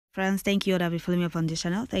Friends, thank you all that have been following me up on this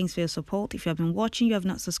channel. Thanks for your support. If you have been watching, you have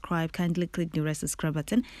not subscribed, kindly click the red subscribe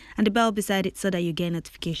button and the bell beside it so that you get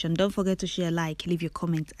notification. Don't forget to share, like, leave your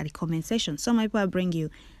comments at the comment section. Some people will bring you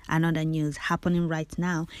another news happening right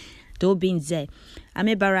now. The Obinze,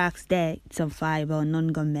 Barracks there, it's on fire about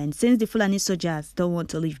non-government. Since the Fulani soldiers don't want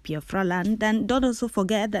to leave Biafra land, then don't also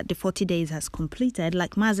forget that the 40 days has completed,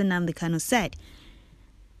 like Mazen Nnamdi said.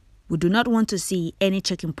 We do not want to see any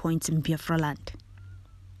checking points in Biafra land.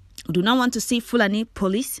 We do not want to see Fulani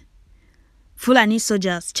police, Fulani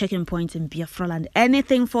soldiers checking points in Biafra land.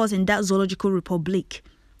 Anything falls in that zoological republic.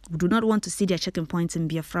 We do not want to see their checking points in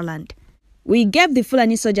Biafra land. We gave the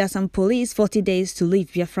Fulani soldiers and police 40 days to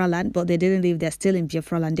leave Biafra land, but they didn't leave. They're still in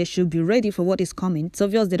Biafra land. They should be ready for what is coming. It's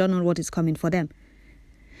obvious they don't know what is coming for them.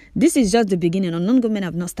 This is just the beginning. Non-government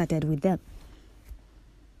have not started with them.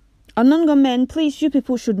 Non-government, please, you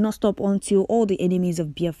people should not stop until all the enemies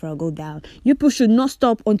of Biafra go down. You people should not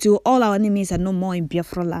stop until all our enemies are no more in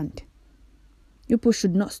Biafra land. You people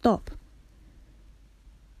should not stop.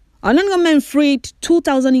 Non-government freed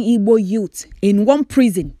 2,000 Igbo youths in one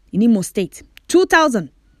prison in Imo State. 2,000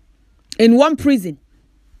 in one prison.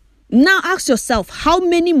 Now ask yourself, how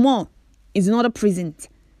many more is in other prisons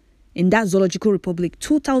in that zoological republic?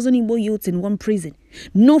 2,000 Igbo youths in one prison.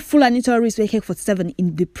 No Fulani terrorists were AK-47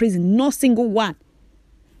 in the prison. No single one.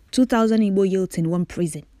 2,000 Igbo youths in one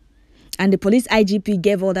prison. And the police IGP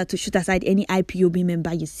gave order to shoot aside any IPOB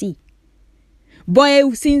member you see.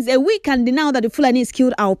 But since a week and now that the Fulanis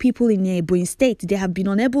killed our people in Obinze State, they have been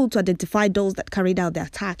unable to identify those that carried out the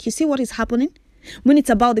attack. You see what is happening? When it's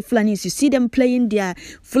about the Fulanis, you see them playing their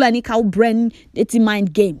Fulani cow brain, it's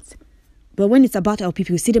mind games. But when it's about our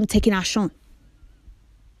people, you see them taking action.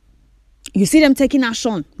 You see them taking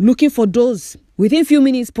action, looking for those. Within a few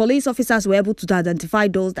minutes, police officers were able to identify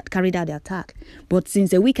those that carried out the attack. But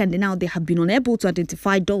since a week and now, they have been unable to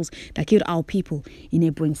identify those that killed our people in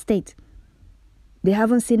Obinze State. They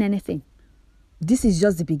haven't seen anything. This is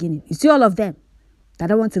just the beginning. You see all of them that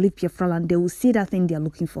don't want to leave Biafra land, they will see that thing they are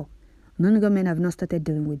looking for. Non-government have not started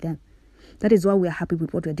dealing with them. That is why we are happy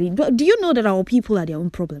with what we're doing. But do you know that our people are their own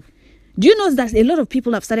problem? Do you know that a lot of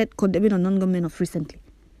people have started condemning on non-government of recently?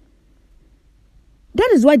 That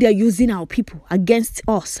is why they are using our people against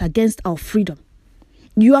us, against our freedom.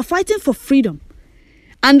 You are fighting for freedom.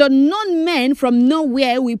 And the non-men from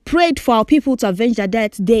nowhere, we prayed for our people to avenge their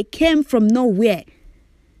deaths. They came from nowhere.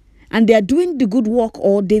 And they are doing the good work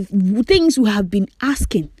or the things we have been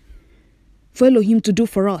asking for Elohim to do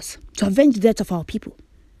for us, to avenge the death of our people.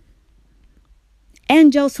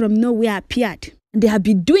 Angels from nowhere appeared. They have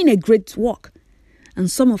been doing a great work. And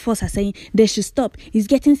some of us are saying they should stop. It's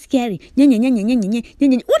getting scary.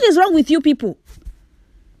 What is wrong with you people?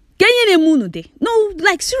 No,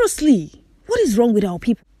 like seriously. What is wrong with our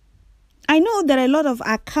people? I know there are a lot of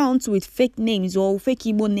accounts with fake names or fake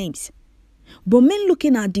Igbo names. But men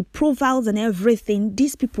looking at the profiles and everything,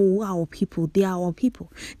 these people are our people. They are our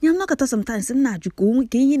people. I'm not going to sometimes say,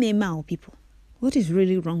 our people. What is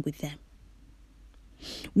really wrong with them?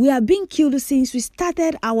 We are being killed since we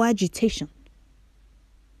started our agitation.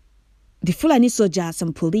 The Fulani soldiers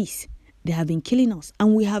and police, they have been killing us.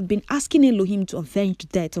 And we have been asking Elohim to avenge the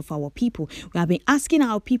death of our people. We have been asking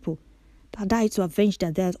our people that died to avenge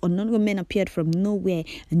their death. Unknown men appeared from nowhere.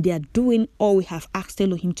 And they are doing all we have asked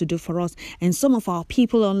Elohim to do for us. And some of our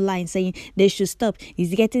people online saying they should stop.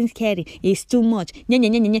 It's getting scary. It's too much.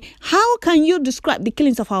 How can you describe the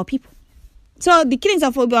killings of our people? So the killings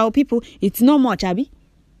of our people, it's not much, Abby.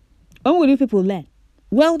 When will you people learn?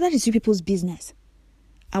 Well, that is you people's business.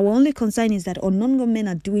 Our only concern is that unknown men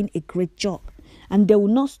are doing a great job. And they will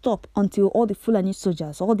not stop until all the Fulani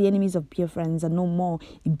soldiers, all the enemies of Biafrans are no more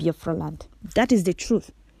in Biafra land. That is the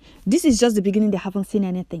truth. This is just the beginning. They haven't seen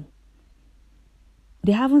anything.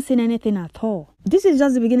 They haven't seen anything at all. This is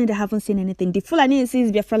just the beginning. They haven't seen anything. The Fulani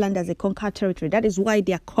sees Biafra land as a conquered territory. That is why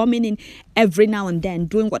they are coming in every now and then,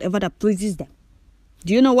 doing whatever that pleases them.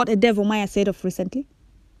 Do you know what a devil Maya said of recently?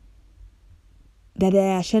 That they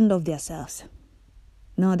are ashamed of themselves.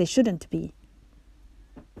 No, they shouldn't be.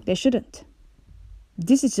 They shouldn't.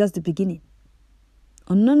 This is just the beginning.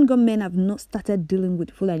 Unknown men have not started dealing with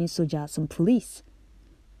Fulani soldiers and police.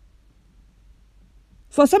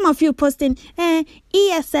 For some of you posting,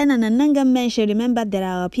 ESN and Ananga men should remember there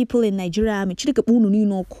are people in Nigeria.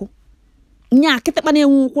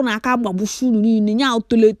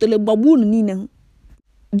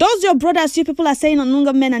 Those your brothers, you people are saying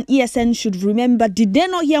Ananga men and ESN should remember. Did they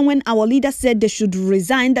not hear when our leader said they should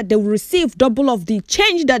resign, that they will receive double of the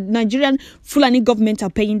change that Nigerian Fulani government are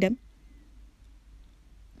paying them?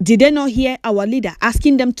 Did they not hear our leader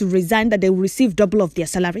asking them to resign, that they will receive double of their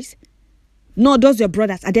salaries? No, those your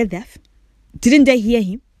brothers, are they deaf? Didn't they hear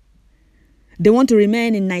him? They want to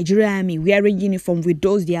remain in Nigeria army, wearing uniform with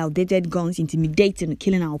those their outdated guns, intimidating and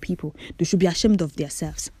killing our people. They should be ashamed of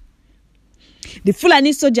themselves. The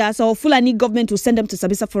Fulani soldiers or Fulani government will send them to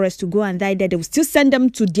Sabisa Forest to go and die there. They will still send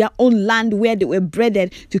them to their own land where they were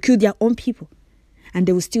bred to kill their own people. And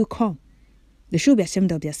they will still come. They should be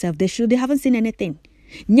ashamed of themselves. They haven't seen anything.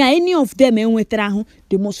 Any of them,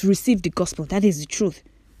 they must receive the gospel. That is the truth.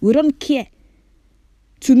 We don't care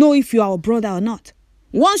to know if you are a brother or not.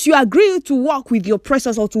 Once you agree to walk with your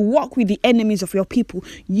oppressors or to walk with the enemies of your people,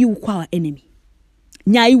 you are enemy.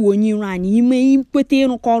 Those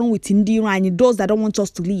that don't want us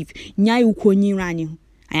to leave.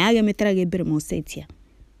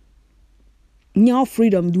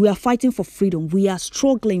 Freedom. We are fighting for freedom. We are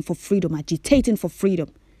struggling for freedom, agitating for freedom.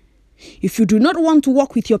 If you do not want to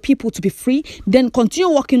work with your people to be free, then continue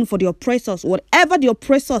working for the oppressors. Whatever the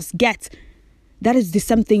oppressors get, that is the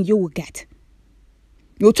same thing you will get.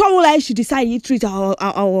 Your child should decide you treat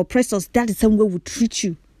our oppressors, that is the same way we treat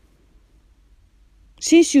you.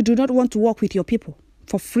 Since you do not want to work with your people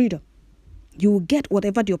for freedom, you will get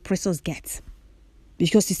whatever the oppressors get.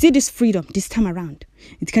 Because you see this freedom this time around,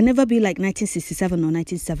 it can never be like 1967 or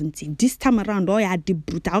 1970. This time around, all I did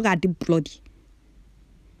brutal, all I did bloody.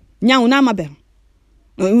 Now, Namabe.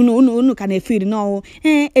 No, can I feel no?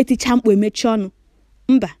 Eti champ we met Chon.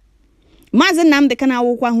 Mba. Mazen nam de kana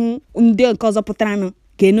wokwa hu cause of potrano.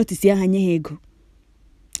 Ke notice ya hanye ego.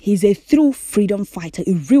 He's a true freedom fighter,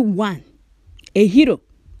 a real one. A hero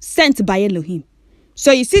sent by Elohim.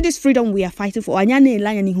 So you see this freedom we are fighting for. Anyane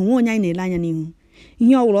elanya ni hu, onyane elanya ni hu.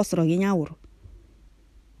 Ihe awuro soro gi nya awuro.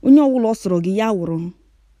 Onye awuro soro gi ya awuro.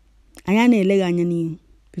 Anyane elega anya ni hu.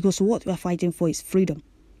 Because what we are fighting for is freedom.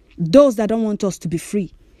 Those that don't want us to be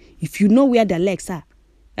free. If you know where their legs are,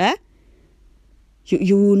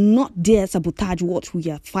 you will not dare sabotage what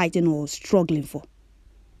we are fighting or struggling for.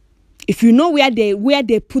 If you know where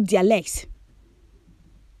they put their legs,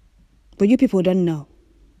 but you people don't know.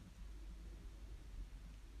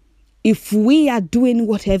 If we are doing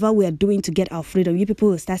whatever we are doing to get our freedom, you people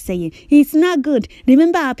will start saying, it's not good.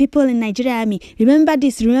 Remember our people in Nigeria army. Remember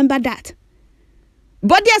this, remember that.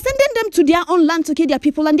 But they are sending them to their own land to kill their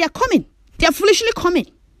people, and they are coming. They are foolishly coming.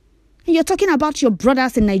 And you're talking about your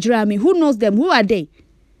brothers in Nigeria army. Who knows them? Who are they?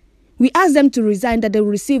 We asked them to resign, that they will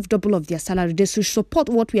receive double of their salary. They should support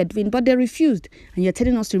what we are doing, but they refused. And you're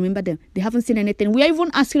telling us to remember them. They haven't seen anything. We are even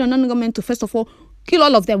asking a non-government to, first of all, kill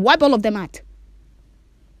all of them, wipe all of them out.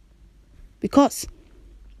 Because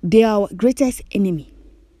they are our greatest enemy.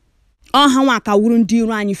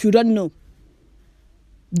 If you don't know.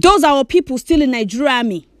 Those are our people still in Nigeria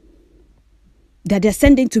army that they're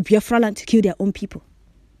sending to Biafra land to kill their own people.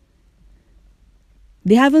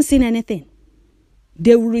 They haven't seen anything.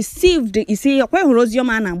 They will receive the, you see, how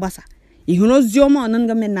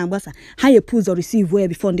you put or receive where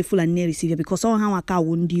before the full and near receive, because all how a cow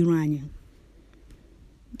won't do running.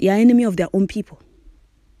 They are enemy of their own people.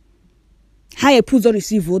 How you put or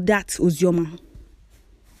receive what that was your man.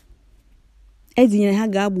 Edin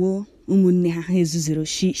Hagabo.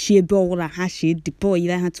 She a bora hashi deploy you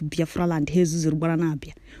had to be a fraland Jesus or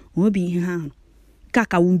Baranabia. Won't be in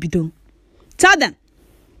Kaka won't be done. Tell them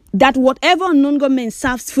that whatever non-government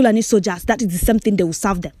serves Fulani soldiers, that is the same thing they will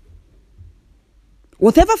serve them.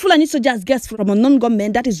 Whatever Fulani soldiers get from a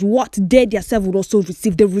non-government, that is what they themselves will also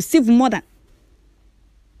receive. They receive more than.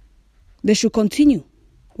 They should continue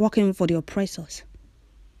working for the oppressors.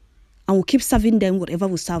 And we'll keep serving them whatever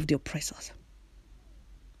will serve the oppressors.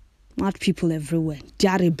 Mad people everywhere.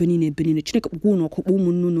 You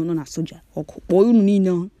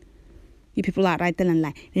people are right and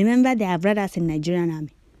lie. Remember, they are brothers in Nigerian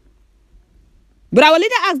army. But our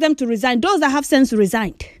leader asked them to resign. Those that have since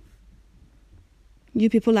resigned. You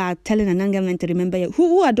people are telling an government to remember you.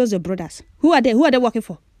 Who are those your brothers? Who are they? Who are they working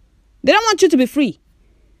for? They don't want you to be free.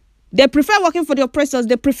 They prefer working for the oppressors.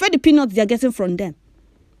 They prefer the peanuts they are getting from them.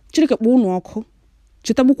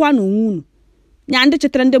 Nyande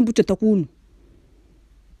chetrende mbuchetakunu.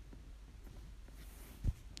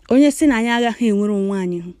 Onye si na anya agha ha enwere onwe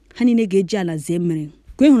anyị ha niile ga-eji ala zemere.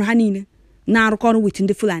 Kwe hụrụ ha niile na arụkọ ọrụ with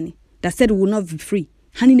ndị Fulani that said we will not be free.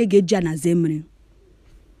 Ha niile ga-eji ala zemere.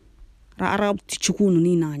 Ra tichukunu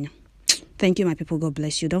niile anya. Thank you, my people. God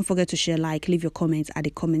bless you. Don't forget to share, like, leave your comments at the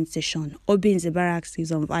comment section. Obinze Barracks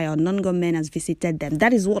is on fire. Non-government has visited them.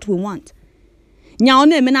 That is what we want. Nya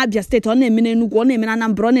one emena Abia State, one emena Enugu, one emena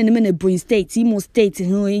Anambra, one emena Ebonyi State, Imo State,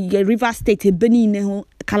 River State, Benin,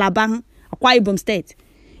 Calabar, Akwa Ibom State.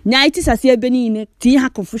 Nya it is as Benin, ha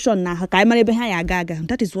confusion na ka emere be ha ya gaga.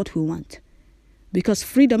 That is what we want. Because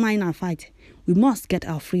freedom in our fight. We must get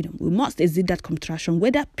our freedom. We must exit that contraction,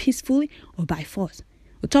 whether peacefully or by force.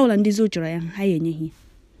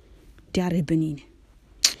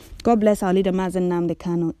 God bless our leader, Mazen Nnamdi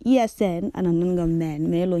Kanu, ESN, and Ananga men.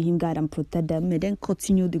 May Elohim guide and protect them. May then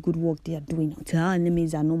continue the good work they are doing until our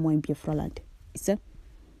enemies are no more in Biafra land.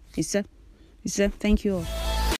 Thank you all.